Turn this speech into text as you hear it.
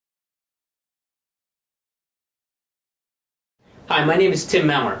Hi, my name is Tim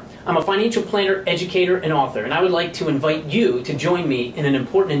Maurer. I'm a financial planner, educator, and author, and I would like to invite you to join me in an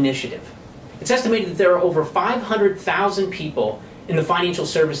important initiative. It's estimated that there are over 500,000 people in the financial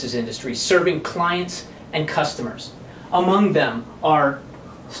services industry serving clients and customers. Among them are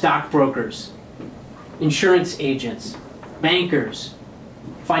stockbrokers, insurance agents, bankers,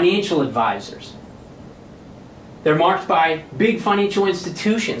 financial advisors. They're marked by big financial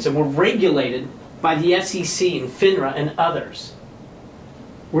institutions and we're regulated by the SEC and FINRA and others.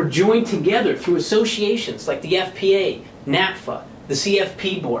 We're joined together through associations like the FPA, NAPFA, the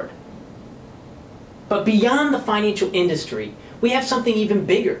CFP board. But beyond the financial industry, we have something even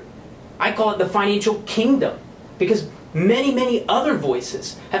bigger. I call it the financial kingdom, because many other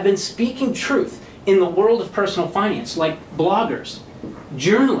voices have been speaking truth in the world of personal finance, like bloggers,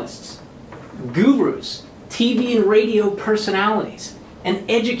 journalists, gurus, TV and radio personalities, and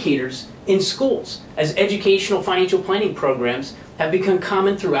educators in schools, as educational financial planning programs have become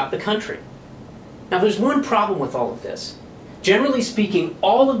common throughout the country. Now, there's one problem with all of this. Generally speaking,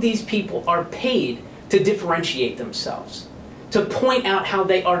 all of these people are paid to differentiate themselves, to point out how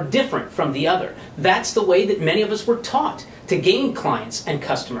they are different from the other. That's the way that many of us were taught to gain clients and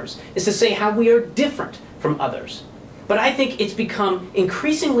customers, is to say how we are different from others. But I think it's become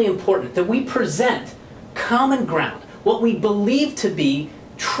increasingly important that we present common ground, what we believe to be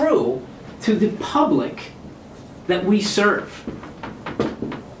true, to the public that we serve.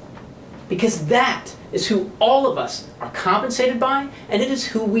 Because that is who all of us are compensated by, and it is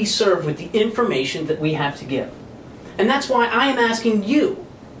who we serve with the information that we have to give. And that's why I am asking you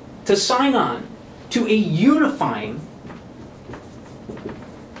to sign on to a unifying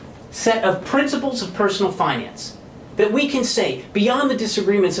set of principles of personal finance that we can say, beyond the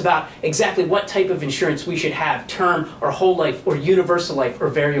disagreements about exactly what type of insurance we should have, term or whole life or universal life or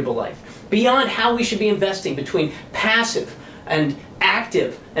variable life, beyond how we should be investing between passive and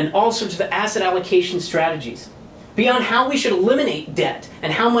active and all sorts of asset allocation strategies, beyond how we should eliminate debt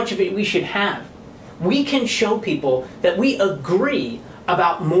and how much of it we should have, we can show people that we agree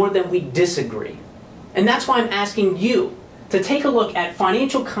about more than we disagree. And that's why I'm asking you to take a look at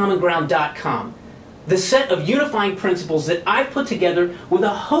financialcommonground.com, the set of unifying principles that I've put together with a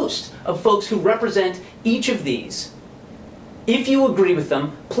host of folks who represent each of these. If you agree with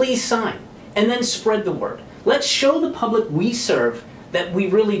them, please sign, and then spread the word. Let's show the public we serve that we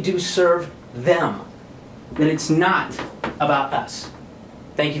really do serve them, that it's not about us.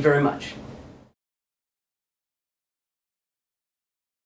 Thank you very much.